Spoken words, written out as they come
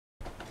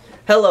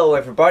Hello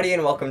everybody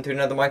and welcome to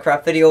another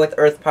Minecraft video with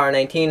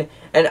EarthPower19,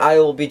 and I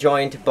will be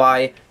joined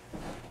by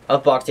a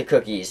box of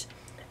cookies.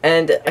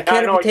 And a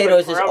can of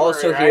potatoes is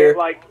also here,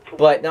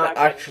 but not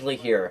actually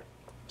here.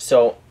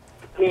 So,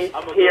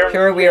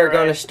 here we are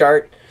going to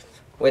start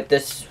with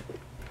this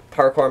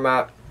parkour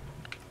map.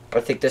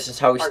 I think this is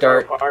how we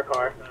start.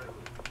 Parkour.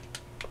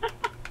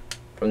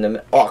 From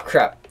the... Oh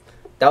crap.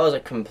 That was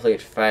a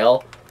complete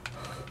fail.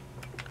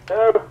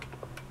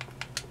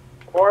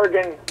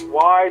 Morgan,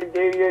 why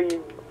do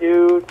you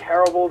do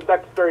terrible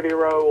dexterity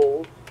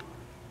rolls?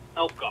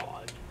 Oh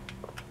god.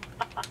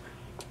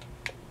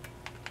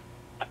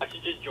 I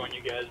should just join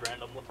you guys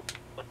randomly.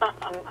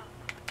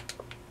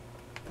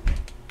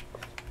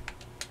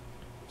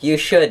 You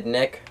should,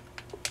 Nick.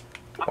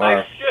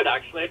 I should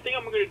actually. I think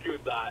I'm gonna do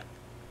that.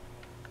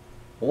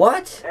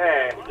 What?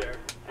 Hey.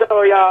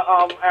 So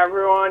yeah,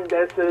 everyone,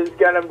 this is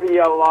gonna be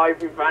a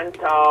live event.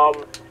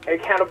 A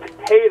can of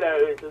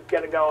potatoes is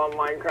gonna go on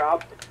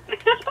Minecraft.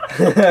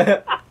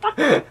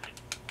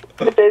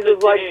 This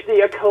is like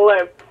the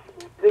eclipse.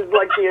 This is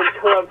like the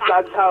eclipse.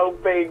 That's how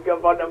big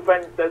of an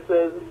event this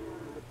is.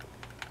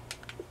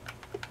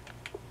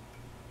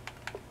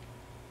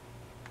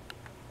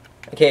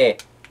 Okay,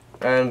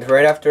 and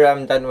right after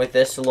I'm done with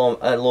this little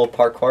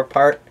parkour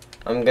part,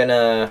 I'm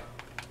gonna...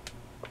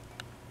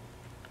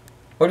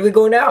 Where do we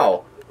go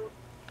now?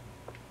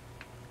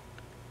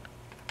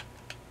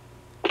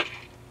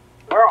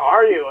 Where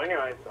are you,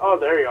 anyways? Oh,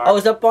 there you are. I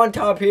was up on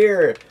top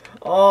here.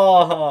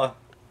 Oh,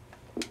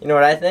 you know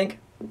what I think?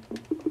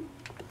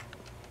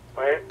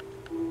 Wait.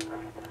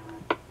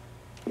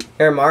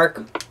 Here,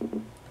 Mark,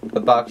 the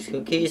box of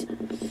cookies.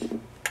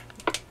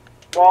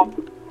 Well.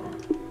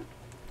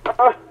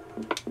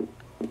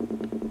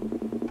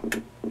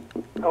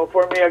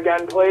 Teleport me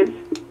again, please.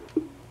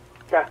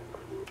 Okay.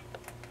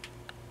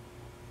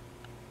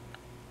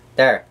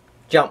 There,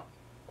 jump.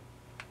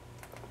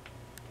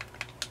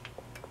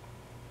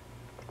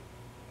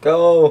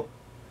 Go.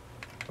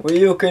 Well,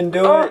 you can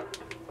do it.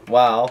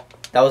 Wow,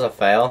 that was a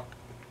fail.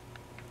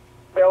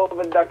 Fail of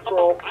a dex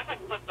roll.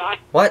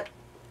 What?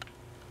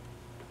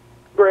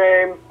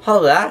 Scream. How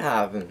did that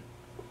happen?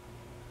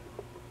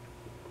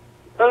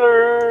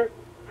 Hello.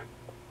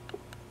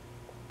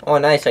 Oh,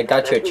 nice, I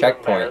got you a This is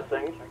checkpoint.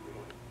 embarrassing.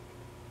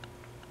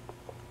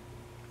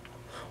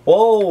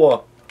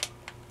 Whoa.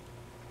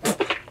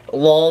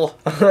 Lol.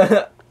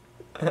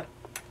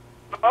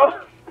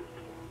 Oh.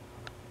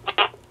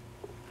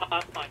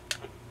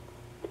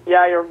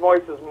 Yeah, your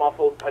voice is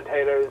muffled,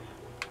 potatoes.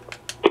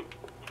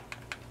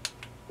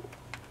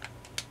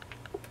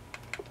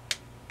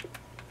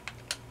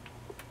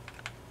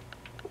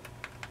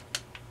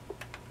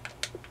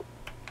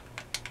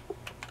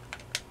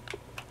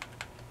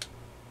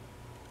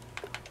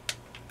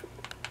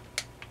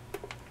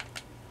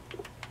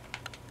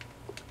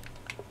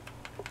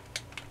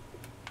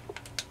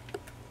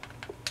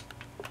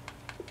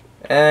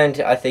 And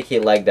I think he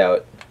legged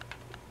out.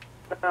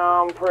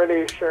 I'm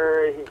pretty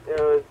sure it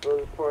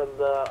was for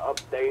the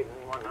update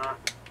and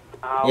whatnot.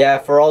 Yeah,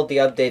 for all the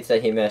updates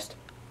that he missed.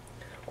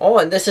 Oh,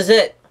 and this is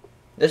it.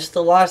 This is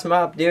the last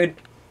map, dude.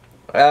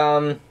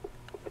 Yeah.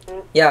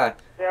 Yeah,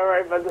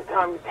 right, by the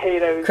time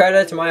potatoes.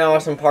 Credit to my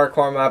awesome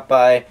parkour map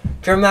by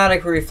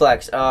Dramatic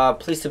Reflex.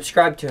 Please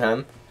subscribe to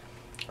him.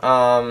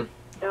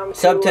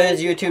 Sub to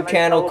his YouTube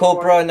channel,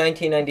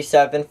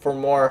 Cobra1997, for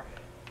more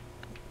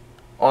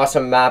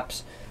awesome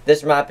maps.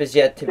 This map is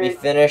yet to be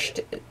finished.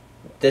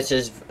 This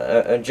is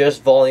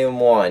just volume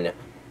 1.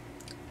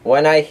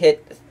 When I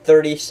hit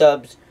 30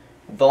 subs,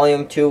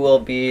 volume 2 will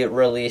be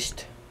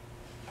released.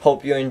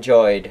 Hope you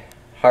enjoyed.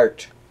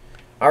 Heart.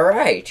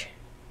 Alright.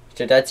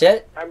 So that's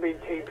it.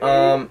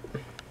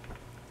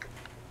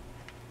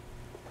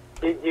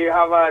 Did you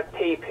have a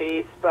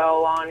TP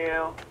spell on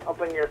you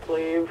up in your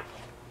sleeve?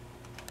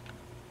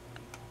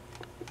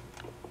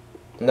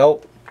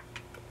 Nope.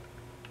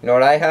 You know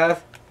what I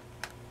have?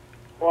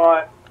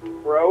 What?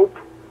 Rope?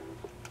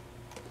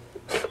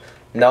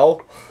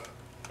 No.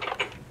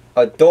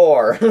 A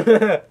door.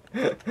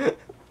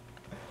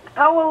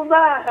 How will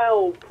that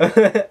help?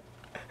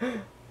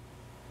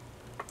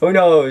 Who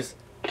knows?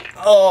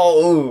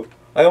 Oh,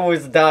 I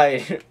almost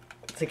died.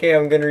 It's okay,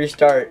 I'm gonna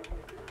restart.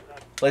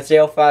 Let's see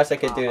how fast I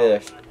can do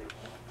this.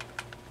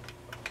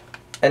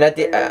 And at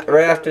the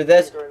right after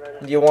this,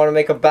 do you want to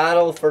make a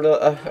battle for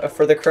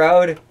the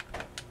crowd?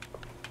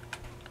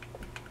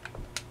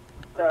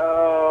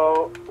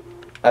 So.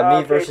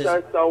 Me versus.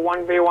 So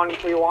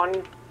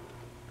 1v1v1.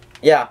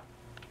 Yeah.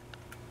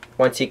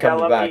 Once he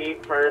comes back. Let me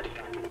eat first.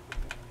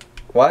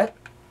 What?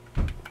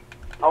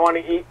 I want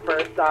to eat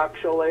first,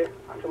 actually.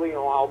 Actually, you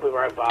know, I'll be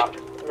right back.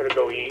 I'm gonna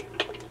go eat.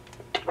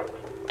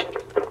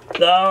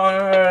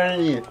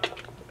 Die!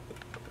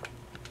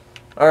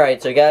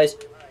 Alright, so guys,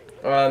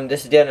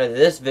 this is the end of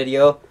this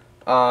video.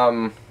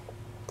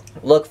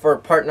 Look for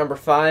part number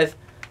 5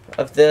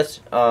 of this.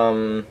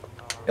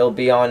 It'll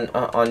be on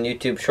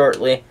YouTube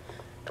shortly.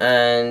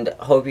 And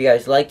hope you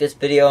guys liked this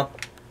video.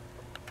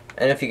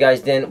 And if you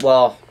guys didn't,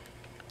 well,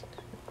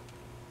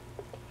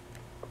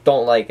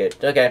 don't like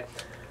it. Okay.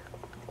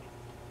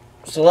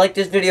 So like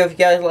this video if you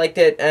guys liked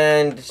it,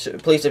 and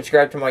please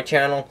subscribe to my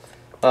channel.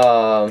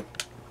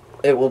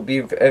 It will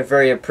be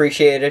very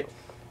appreciated.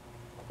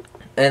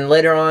 And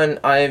later on,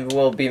 I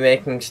will be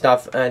making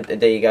stuff that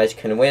you guys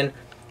can win,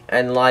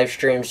 and live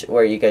streams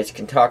where you guys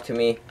can talk to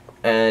me,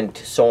 and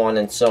so on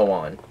and so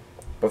on.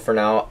 But for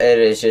now, it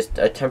is just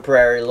a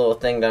temporary little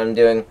thing that I'm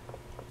doing,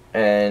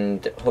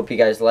 and hope you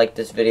guys like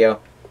this video.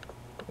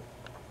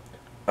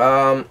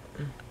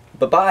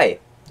 Bye-bye.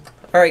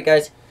 Alright,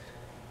 guys.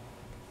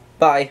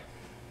 Bye.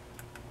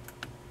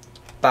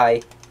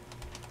 Bye.